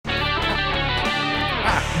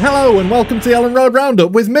Hello and welcome to the Elland Road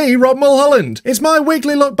Roundup with me, Rob Mulholland. It's my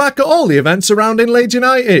weekly look back at all the events surrounding Leeds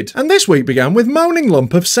United. And this week began with moaning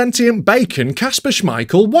lump of sentient bacon Kasper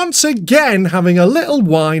Schmeichel once again having a little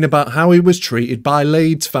whine about how he was treated by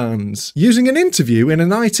Leeds fans. Using an interview in an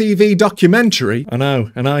ITV documentary, I know,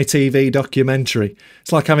 an ITV documentary,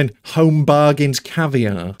 it's like having Home Bargains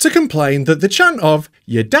caviar, to complain that the chant of,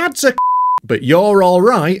 "Your dad's a but you're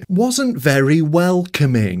alright," wasn't very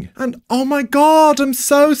welcoming. And oh my god, I'm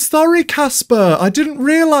so sorry, Kasper. I didn't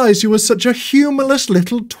realise you were such a humorless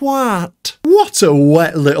little twat. What a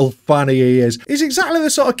wet little fanny he is. He's exactly the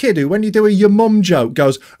sort of kid who, when you do a your mum joke,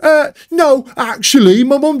 goes, no, actually,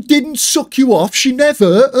 my mum didn't suck you off. She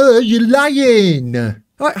never. You're lying.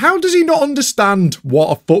 Like, how does he not understand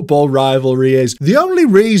what a football rivalry is? The only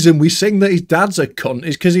reason we sing that his dad's a cunt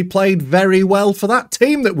is because he played very well for that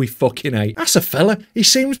team that we fucking hate. That's a fella. He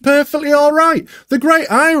seems perfectly alright. The great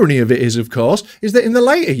irony of it is, of course, is that in the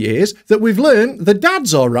later years that we've learned the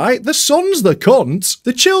dad's alright, the son's the cunt.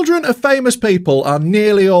 The children of famous people are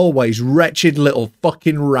nearly always wretched little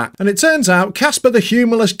fucking rats. And it turns out Kasper the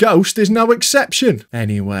humorless ghost is no exception.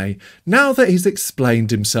 Anyway, now that he's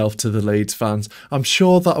explained himself to the Leeds fans, I'm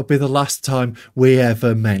sure that'll be the last time we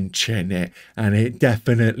ever mention it, and it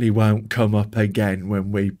definitely won't come up again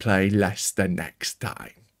when we play Leicester next time.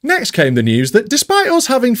 Next came the news that despite us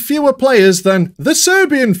having fewer players than the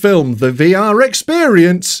Serbian film The VR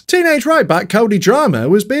Experience, teenage right-back Cody Drameh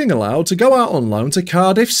was being allowed to go out on loan to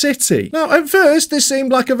Cardiff City. Now, at first, this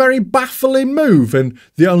seemed like a very baffling move, and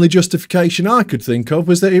the only justification I could think of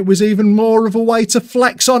was that it was even more of a way to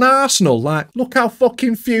flex on Arsenal. Like, look how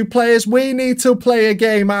fucking few players we need to play a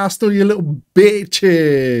game, Arsenal, you little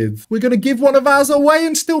bitches. We're gonna give one of ours away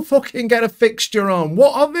and still fucking get a fixture on.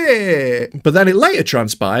 What of it? But then it later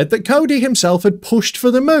transpired that Cody himself had pushed for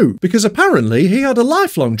the move, because apparently he had a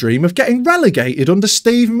lifelong dream of getting relegated under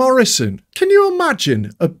Steve Morison. Can you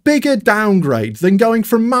imagine a bigger downgrade than going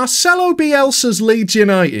from Marcelo Bielsa's Leeds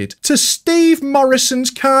United to Steve Morison's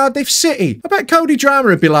Cardiff City? I bet Cody Drameh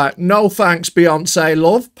would be like, no thanks, Beyonce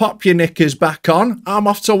love, pop your knickers back on, I'm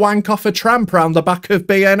off to wank off a tramp round the back of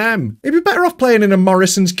B&M. He'd be better off playing in a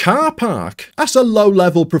Morison's car park. As a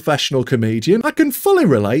low-level professional comedian, I can fully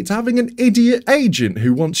relate to having an idiot agent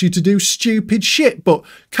who wants you to do stupid shit, but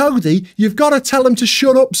Cody, you've got to tell him to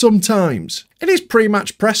shut up sometimes. In his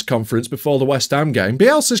pre-match press conference before the West Ham game,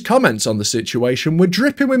 Bielsa's comments on the situation were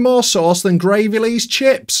dripping with more sauce than Gravy Lee's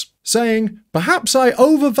chips, saying, "Perhaps I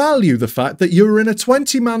overvalue the fact that you're in a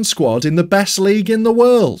 20-man squad in the best league in the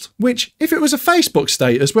world." Which, if it was a Facebook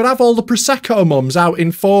status, would have all the Prosecco mums out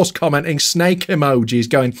in force commenting snake emojis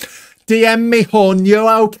going, "DM me, hun, you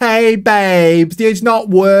okay, babes? It's not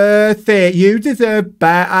worth it. You deserve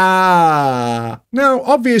better." Now,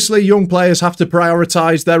 obviously, young players have to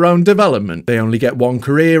prioritise their own development. They only get one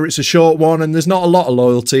career, it's a short one, and there's not a lot of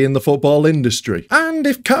loyalty in the football industry. And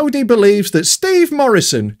if Cody believes that Steve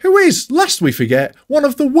Morison, who is, lest we forget, one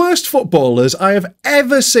of the worst footballers I have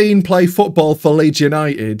ever seen play football for Leeds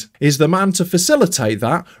United, is the man to facilitate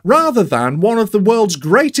that, rather than one of the world's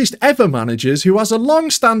greatest ever managers who has a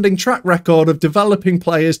long-standing track record of developing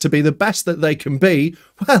players to be the best that they can be,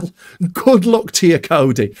 well, good luck to you,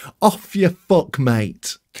 Cody. Off you fuck,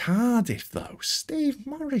 mate. Cardiff, though. Steve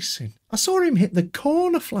Morison. I saw him hit the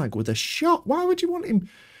corner flag with a shot. Why would you want him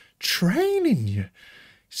training you?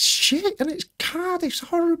 Shit, and it's Cardiff's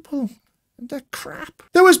horrible. The crap.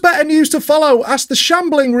 There was better news to follow as the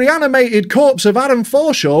shambling reanimated corpse of Adam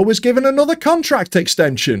Forshaw was given another contract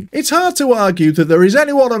extension. It's hard to argue that there is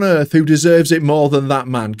anyone on earth who deserves it more than that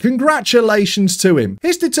man. Congratulations to him.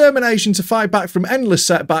 His determination to fight back from endless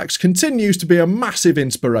setbacks continues to be a massive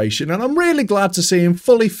inspiration, and I'm really glad to see him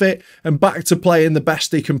fully fit and back to playing the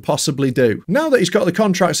best he can possibly do. Now that he's got the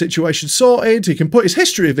contract situation sorted, he can put his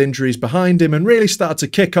history of injuries behind him and really start to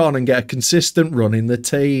kick on and get a consistent run in the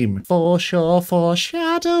team. Forshaw foreshadowing.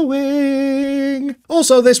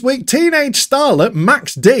 Also this week, teenage starlet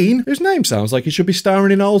Max Dean, whose name sounds like he should be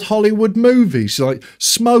starring in old Hollywood movies, like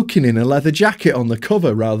smoking in a leather jacket on the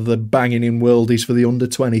cover rather than banging in worldies for the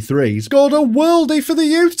under-23s, scored a worldie for the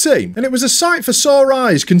youth team. And it was a sight for sore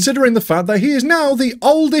eyes considering the fact that he is now the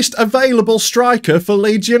oldest available striker for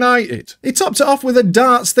Leeds United. He topped it off with a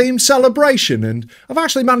darts-themed celebration, and I've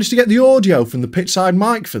actually managed to get the audio from the pitchside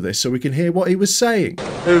mic for this so we can hear what he was saying.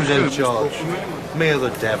 Who's in charge? Me or the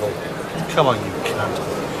devil? Come on, you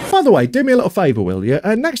cunt. By the way, do me a little favour, will you?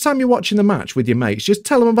 Next time you're watching the match with your mates, just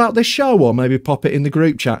tell them about this show or maybe pop it in the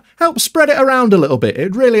group chat. Help spread it around a little bit.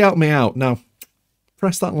 It'd really help me out. Now,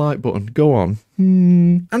 press that like button. Go on.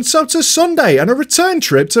 And so to Sunday and a return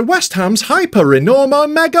trip to West Ham's Hyper Enormo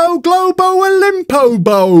Mego Globo Olimpo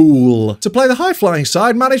Bowl to play the high-flying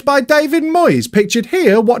side managed by David Moyes, pictured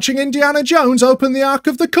here watching Indiana Jones open the Ark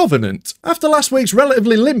of the Covenant. After last week's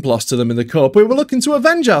relatively limp loss to them in the Cup, we were looking to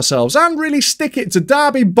avenge ourselves and really stick it to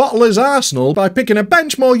Derby Bottlers Arsenal by picking a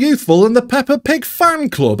bench more youthful than the Peppa Pig fan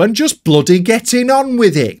club and just bloody getting on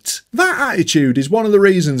with it. That attitude is one of the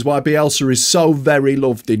reasons why Bielsa is so very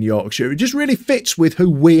loved in Yorkshire. It just really fits with who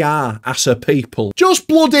we are as a people. Just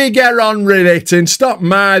bloody get on with it and stop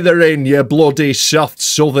mithering, you bloody soft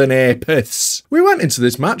southern apiths. We went into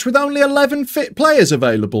this match with only 11 fit players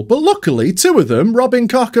available, but luckily 2 of them, Robin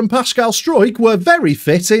Koch and Pascal Struijk, were very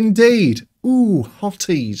fit indeed. Ooh,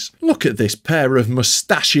 hotties. Look at this pair of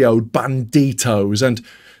mustachioed banditos, and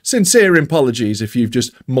sincere apologies if you've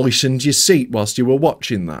just moistened your seat whilst you were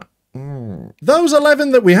watching that. Those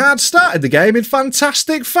 11 that we had started the game in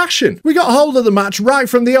fantastic fashion. We got hold of the match right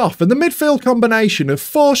from the off, and the midfield combination of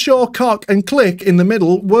Forshaw, Koch and Click in the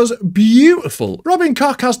middle was beautiful. Robin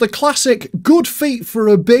Koch has the classic good feet for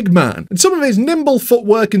a big man, and some of his nimble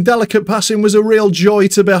footwork and delicate passing was a real joy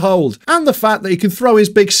to behold. And the fact that he can throw his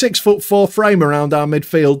big 6'4" frame around our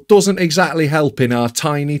midfield doesn't exactly help in our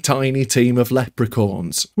tiny team of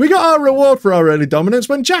leprechauns. We got our reward for our early dominance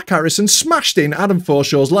when Jack Harrison smashed in Adam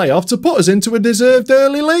Forshaw's layoff to put us into a deserved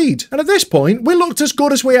early lead. And at this point, we looked as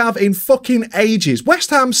good as we have in fucking ages.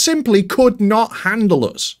 West Ham simply could not handle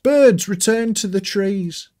us. Birds returned to the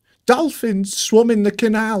trees. Dolphins swum in the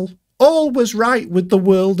canal. All was right with the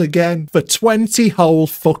world again for 20 whole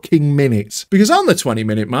fucking minutes. Because on the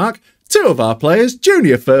 20-minute mark, 2 of our players,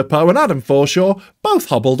 Junior Firpo and Adam Forshaw, both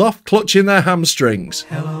hobbled off, clutching their hamstrings.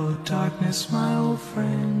 Hello, darkness, my old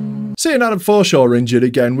friend. Seeing Adam Forshaw injured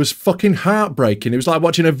again was fucking heartbreaking. It was like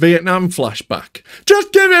watching a Vietnam flashback.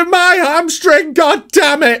 Just give him my hamstring, god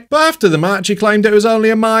damn it! But after the match, he claimed it was only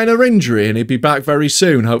a minor injury and he'd be back very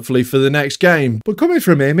soon, hopefully for the next game. But coming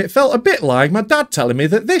from him, it felt a bit like my dad telling me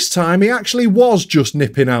that this time he actually was just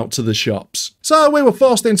nipping out to the shops. So we were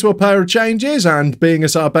forced into a pair of changes, and being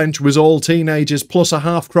as our bench was all teenagers plus a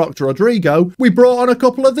half-crocked Rodrigo, we brought on a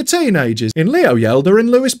couple of the teenagers in Leo Yelder and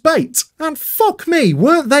Lewis Bate. And fuck me,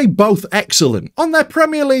 weren't they both excellent? On their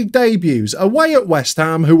Premier League debuts, away at West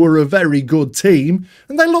Ham, who were a very good team,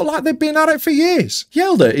 and they look like they've been at it for years.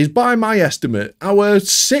 Yelder is, by my estimate, our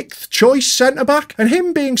 6th choice centre-back, and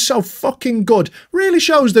him being so fucking good really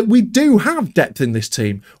shows that we do have depth in this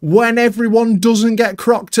team when everyone doesn't get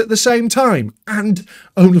crocked at the same time, and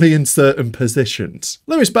only in certain positions.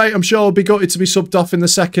 Lewis Bate, I'm sure, will be gutted to be subbed off in the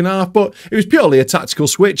second half, but it was purely a tactical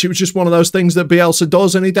switch. It was just one of those things that Bielsa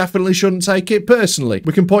does, and he definitely shouldn't take it personally.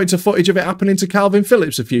 We can point to footage of it happening to Kalvin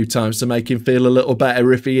Philips a few times to make him feel a little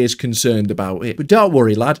better if he is concerned about it. But don't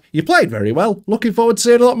worry, lad, you played very well. Looking forward to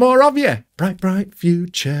seeing a lot more of you. Bright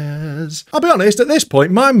futures. I'll be honest, at this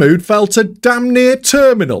point, my mood fell to damn near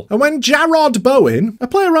terminal. And when Jarrod Bowen, a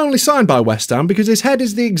player only signed by West Ham because his head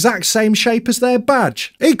is the exact same shape as their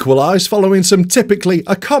badge, equalised following some typically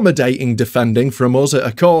accommodating defending from us at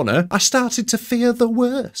a corner, I started to fear the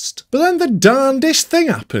worst. But then the darndest thing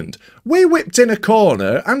happened. We whipped in a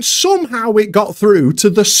corner and somehow it got through to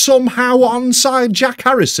the somehow onside Jack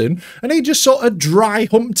Harrison, and he just sort of dry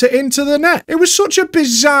humped it into the net. It was such a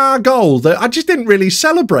bizarre goal that I just didn't really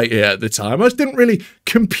celebrate it at the time. I just didn't really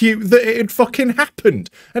compute that it had fucking happened,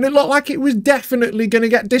 and it looked like it was definitely going to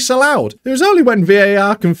get disallowed. It was only when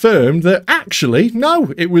VAR confirmed that actually,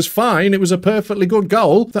 no, it was fine, it was a perfectly good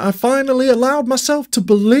goal, that I finally allowed myself to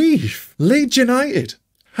believe Leeds United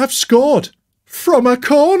have scored from a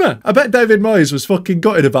corner. I bet David Moyes was fucking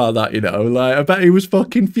gutted about that, you know, like, I bet he was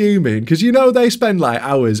fucking fuming, because you know they spend like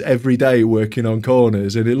hours every day working on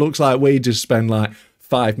corners, and it looks like we just spend like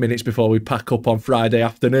 5 minutes before we pack up on Friday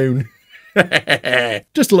afternoon.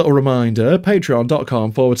 Just a little reminder,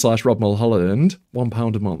 patreon.com/Rob Mulholland,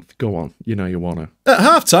 £1 a month. Go on, you know you wanna. At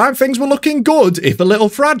half-time, things were looking good, if a little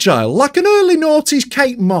fragile, like an early noughties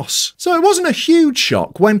Kate Moss. So it wasn't a huge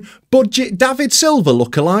shock when budget David Silva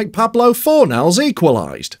lookalike Pablo Fornals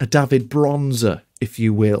equalised. A David Bronzer, if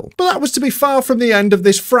you will. But that was to be far from the end of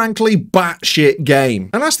this frankly batshit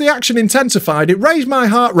game. And as the action intensified, it raised my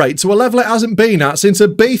heart rate to a level it hasn't been at since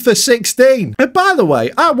Ibiza 16. And by the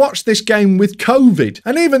way, I watched this game with COVID,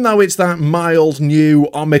 and even though it's that mild new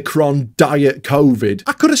Omicron diet COVID,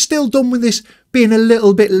 I could have still done with this being a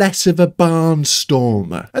little bit less of a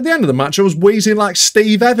barnstormer. At the end of the match, I was wheezing like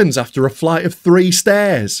Steve Evans after a flight of 3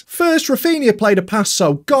 stairs. First, Rafinha played a pass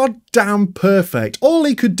so goddamn perfect. All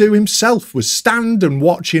he could do himself was stand and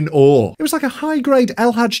watch in awe. It was like a high-grade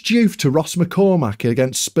El Hadj Diouf to Ross McCormack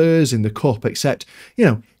against Spurs in the Cup, except, you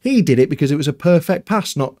know, He did it because it was a perfect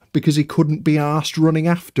pass, not because he couldn't be arsed running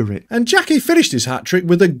after it. And Jackie finished his hat-trick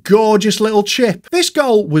with a gorgeous little chip. This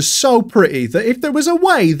goal was so pretty that if there was a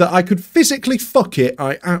way that I could physically fuck it,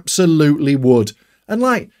 I absolutely would. And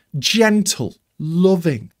like, gentle,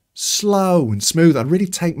 loving, slow and smooth. I'd really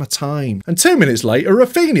take my time. And 2 minutes later,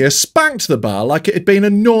 Rafinha spanked the bar like it had been a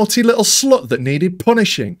naughty little slut that needed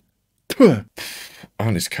punishing. I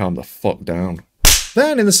need to calm the fuck down.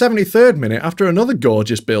 Then, in the 73rd minute, after another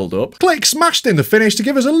gorgeous build-up, Click smashed in the finish to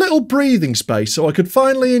give us a little breathing space so I could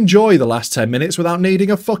finally enjoy the last 10 minutes without needing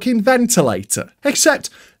a fucking ventilator. Except,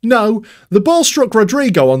 no, the ball struck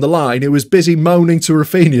Rodrigo on the line, who was busy moaning to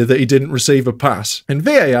Rafinha that he didn't receive a pass, and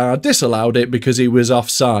VAR disallowed it because he was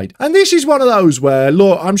offside. And this is one of those where,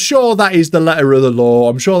 look, I'm sure that is the letter of the law,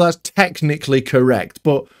 I'm sure that's technically correct,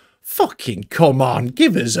 but fucking come on,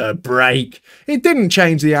 give us a break. It didn't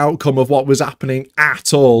change the outcome of what was happening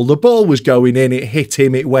at all. The ball was going in, it hit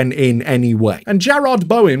him, it went in anyway. And Jarrod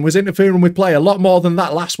Bowen was interfering with play a lot more than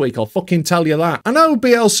that last week, I'll fucking tell you that. I know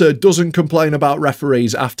Bielsa doesn't complain about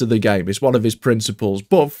referees after the game, it's one of his principles,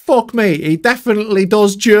 but fuck me, he definitely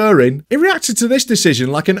does during. He reacted to this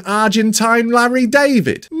decision like an Argentine Larry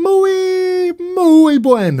David. Muy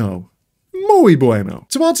bueno. Muy bueno.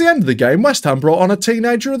 Towards the end of the game, West Ham brought on a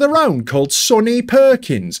teenager of their own called Sonny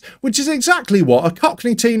Perkins, which is exactly what a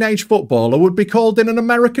Cockney teenage footballer would be called in an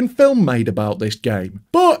American film made about this game.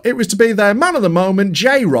 But it was to be their man of the moment,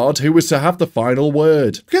 J-Rod, who was to have the final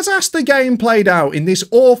word. Because as the game played out in this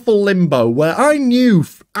awful limbo where I knew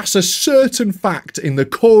as a certain fact in the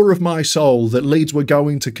core of my soul that Leeds were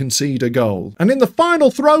going to concede a goal. And in the final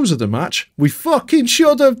throes of the match, we fucking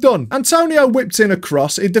should have done. Antonio whipped in a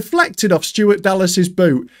cross, it deflected off Stuart Dallas's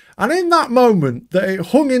boot, and in that moment that it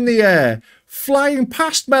hung in the air, flying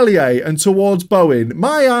past Meslier and towards Bowen,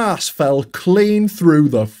 my ass fell clean through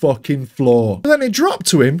the fucking floor. But then it dropped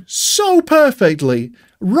to him so perfectly.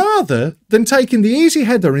 Rather than taking the easy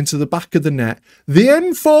header into the back of the net, the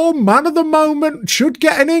informed man of the moment should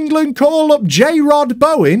get an England call-up J-Rod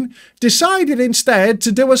Bowen decided instead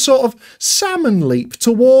to do a sort of salmon leap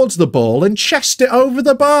towards the ball and chest it over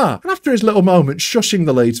the bar. And after his little moment shushing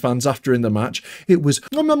the Leeds fans after in the match, it was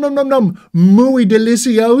nom nom nom nom nom, muy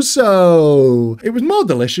delicioso. It was more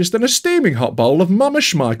delicious than a steaming hot bowl of Mama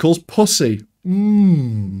Schmeichel's pussy.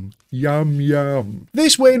 Mmm. Yum, yum.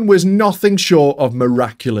 This win was nothing short of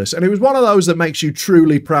miraculous, and it was one of those that makes you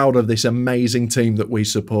truly proud of this amazing team that we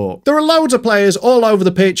support. There are loads of players all over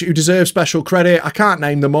the pitch who deserve special credit. I can't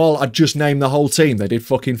name them all, I'd just name the whole team. They did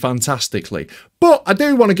fucking fantastically. But I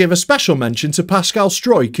do want to give a special mention to Pascal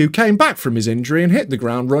Struijk, who came back from his injury and hit the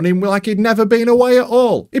ground running like he'd never been away at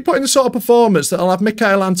all. He put in the sort of performance that'll have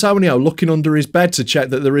Michael Antonio looking under his bed to check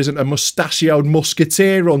that there isn't a mustachioed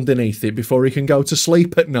musketeer underneath it before he can go to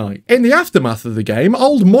sleep at night. In the aftermath of the game,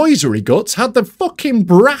 old Moisery Guts had the fucking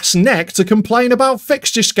brass neck to complain about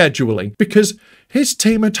fixture scheduling because his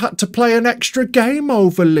team had had to play an extra game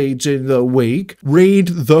over Leeds in the week. Read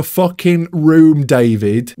the fucking room,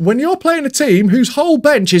 David. When you're playing a team whose whole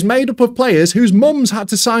bench is made up of players whose mums had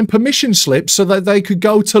to sign permission slips so that they could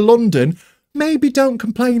go to London, maybe don't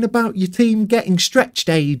complain about your team getting stretched,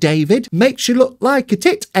 eh, David? Makes you look like a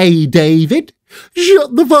tit, eh, David?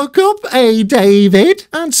 Shut the fuck up, eh, David?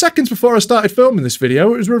 And seconds before I started filming this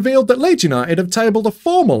video, it was revealed that Leeds United have tabled a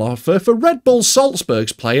formal offer for Red Bull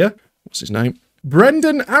Salzburg's player, what's his name?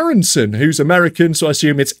 Brendan Aronson, who's American, so I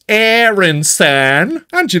assume it's Aronson.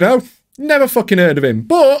 And you know, never fucking heard of him.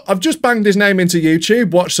 But I've just banged his name into YouTube,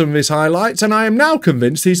 watched some of his highlights, and I am now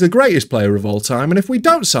convinced he's the greatest player of all time, and if we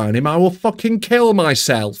don't sign him, I will fucking kill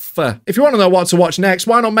myself. If you want to know what to watch next,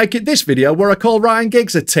 why not make it this video where I call Ryan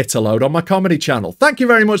Giggs a titterload on my comedy channel. Thank you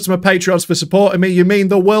very much to my Patreons for supporting me, you mean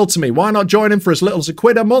the world to me. Why not join him for as little as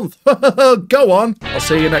 £1 a month? Go on. I'll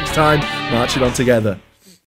see you next time, marching on together.